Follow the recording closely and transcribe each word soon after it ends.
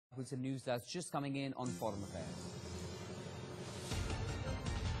with some news that's just coming in on foreign affairs.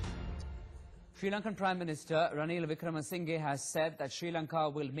 Sri Lankan Prime Minister Ranil Wickremesinghe has said that Sri Lanka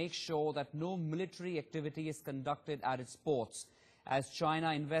will make sure that no military activity is conducted at its ports. As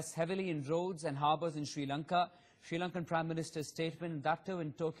China invests heavily in roads and harbours in Sri Lanka, Sri Lankan Prime Minister's statement, that too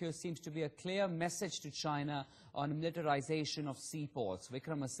in Tokyo, seems to be a clear message to China on militarization of seaports.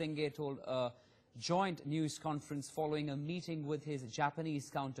 Wickremesinghe told a joint news conference following a meeting with his Japanese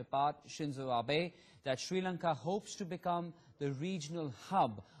counterpart, Shinzo Abe, that Sri Lanka hopes to become the regional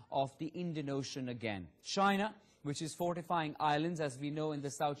hub of the Indian Ocean again. China, which is fortifying islands, as we know, in the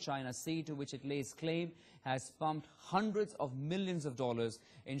South China Sea, to which it lays claim, has pumped hundreds of millions of dollars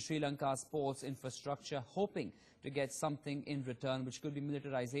in Sri Lanka's ports infrastructure, hoping to get something in return, which could be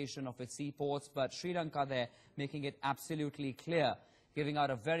militarization of its seaports. But Sri Lanka there making it absolutely clear, giving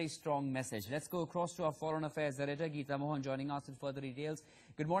out a very strong message. Let's go across to our foreign affairs editor, Geeta Mohan, joining us with further details.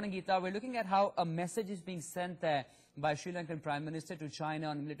 Good morning, Geeta. We're looking at how a message is being sent there by Sri Lankan Prime Minister to China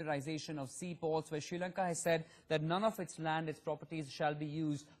on militarization of seaports, where Sri Lanka has said that none of its land, its properties shall be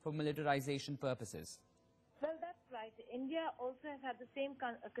used for militarization purposes. Well, that's right. India also has had the same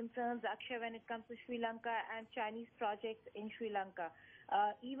concerns, Akshay, when it comes to Sri Lanka and Chinese projects in Sri Lanka.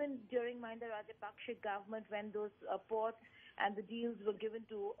 Even during Mahinda Rajapaksa government, when those ports and the deals were given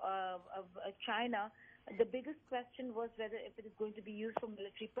to China, the biggest question was whether if it is going to be used for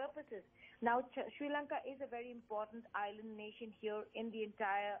military purposes. Now, Sri Lanka is a very important island nation here in the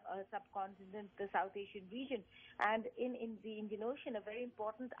entire subcontinent, the South Asian region, and in the Indian Ocean, a very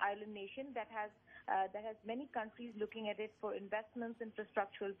important island nation that has many countries looking at it for investments,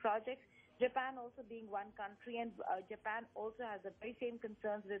 infrastructural projects. Japan also being one country, and Japan also has the very same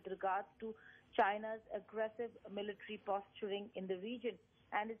concerns with regards to China's aggressive military posturing in the region.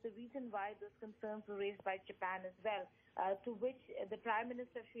 And it's the reason why those concerns were raised by Japan as well, to which the Prime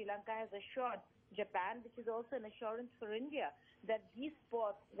Minister of Sri Lanka has assured Japan, which is also an assurance for India, that these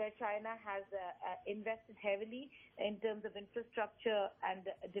ports where China has invested heavily in terms of infrastructure and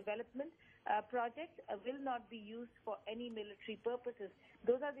development projects will not be used for any military purposes.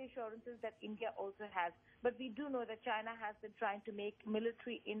 Those are the assurances that India also has. But we do know that China has been trying to make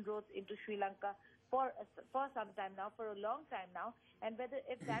military inroads into Sri Lanka for some time now, for a long time now, and whether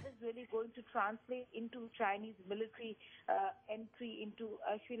if that is really going to translate into Chinese military entry into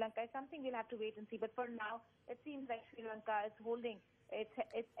Sri Lanka is something we'll have to wait and see. But for now, it seems like Sri Lanka is holding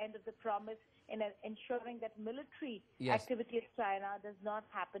its end of the promise in ensuring that military activity of China does not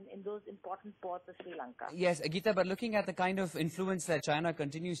happen in those important ports of Sri Lanka. Yes, Geeta, but looking at the kind of influence that China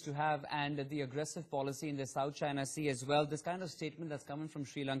continues to have and the aggressive policy in the South China Sea as well, this kind of statement that's coming from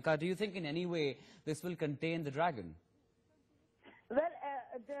Sri Lanka, do you think in any way this will contain the dragon? Well,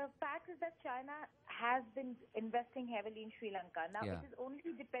 the fact is that China has been investing heavily in Sri Lanka. Now, it is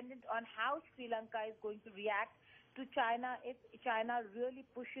only dependent on how Sri Lanka is going to react to China if China really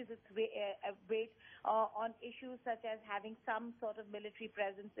pushes its weight on issues such as having some sort of military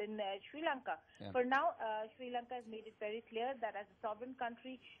presence in Sri Lanka. For now, Sri Lanka has made it very clear that as a sovereign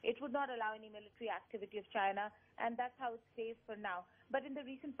country, it would not allow any military activity of China, and that's how it stays for now. But in the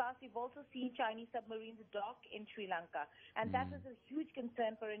recent past, we've also seen Chinese submarines dock in Sri Lanka, and that was a huge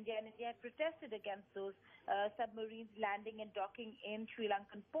concern for India, and India had protested against those submarines landing and docking in Sri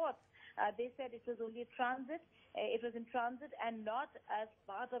Lankan ports. They said it was only a transit. It was in transit and not as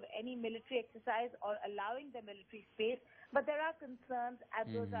part of any military exercise or allowing the military space. But there are concerns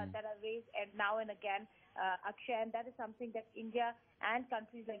that are raised now and again, Akshay, and that is something that India and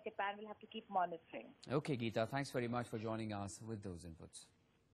countries like Japan will have to keep monitoring. Okay, Geeta, thanks very much for joining us with those inputs.